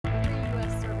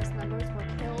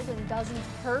Thousands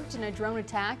hurt in a drone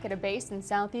attack at a base in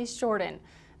southeast Jordan.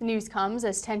 The news comes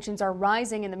as tensions are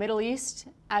rising in the Middle East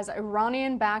as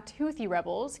Iranian-backed Houthi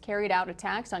rebels carried out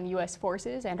attacks on U.S.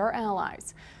 forces and our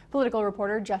allies. Political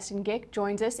reporter Justin Gick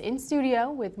joins us in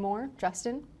studio with more.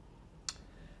 Justin?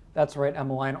 That's right,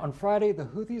 Emmeline. On Friday, the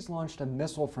Houthis launched a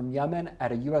missile from Yemen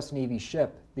at a U.S. Navy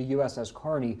ship, the USS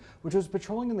Carney, which was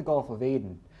patrolling in the Gulf of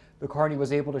Aden. The Carney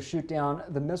was able to shoot down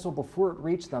the missile before it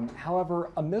reached them.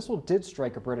 However, a missile did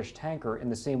strike a British tanker in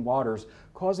the same waters,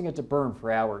 causing it to burn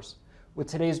for hours. With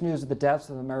today's news of the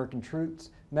deaths of American troops,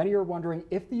 many are wondering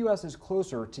if the U.S. is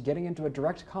closer to getting into a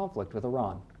direct conflict with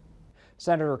Iran.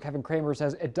 Senator Kevin Cramer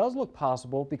says it does look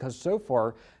possible because so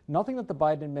far, nothing that the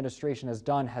Biden administration has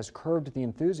done has curbed the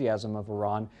enthusiasm of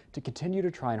Iran to continue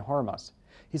to try and harm us.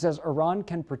 He says Iran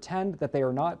can pretend that they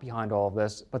are not behind all of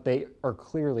this, but they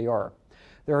clearly are.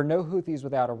 There are no Houthis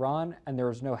without Iran, and there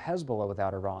is no Hezbollah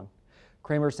without Iran.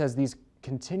 Cramer says these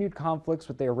continued conflicts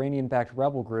with the Iranian-backed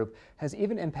rebel group has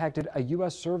even impacted a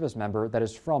U.S. service member that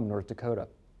is from North Dakota.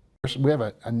 We have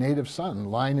a native son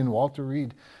lying in Walter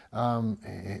Reed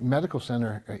Medical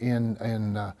Center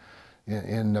in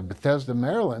Bethesda,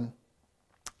 Maryland,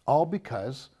 all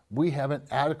because we haven't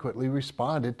adequately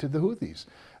responded to the Houthis.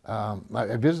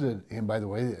 I visited him, by the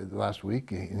way, last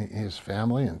week, his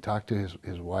family, and talked to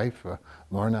his wife,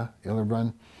 Lorna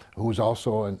Illerbrunn, who was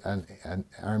also an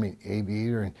Army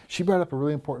aviator. And she brought up a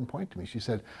really important point to me. She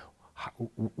said,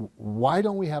 why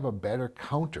don't we have a better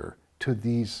counter to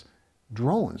these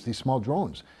drones, these small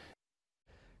drones?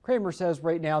 Cramer says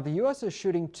right now the U.S. is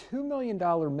shooting $2 million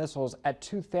missiles at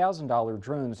 $2,000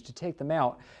 drones to take them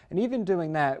out. And even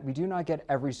doing that, we do not get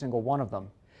every single one of them.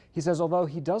 He says although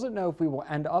he doesn't know if we will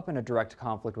end up in a direct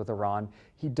conflict with Iran,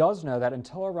 he does know that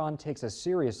until Iran takes us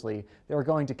seriously, they are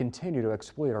going to continue to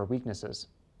exploit our weaknesses.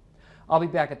 I'll be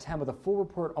back at 10 with a full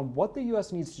report on what the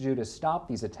U.S. needs to do to stop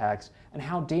these attacks and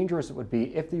how dangerous it would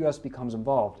be if the U.S. becomes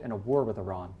involved in a war with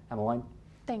Iran. Emmeline?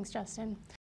 Thanks, Justin.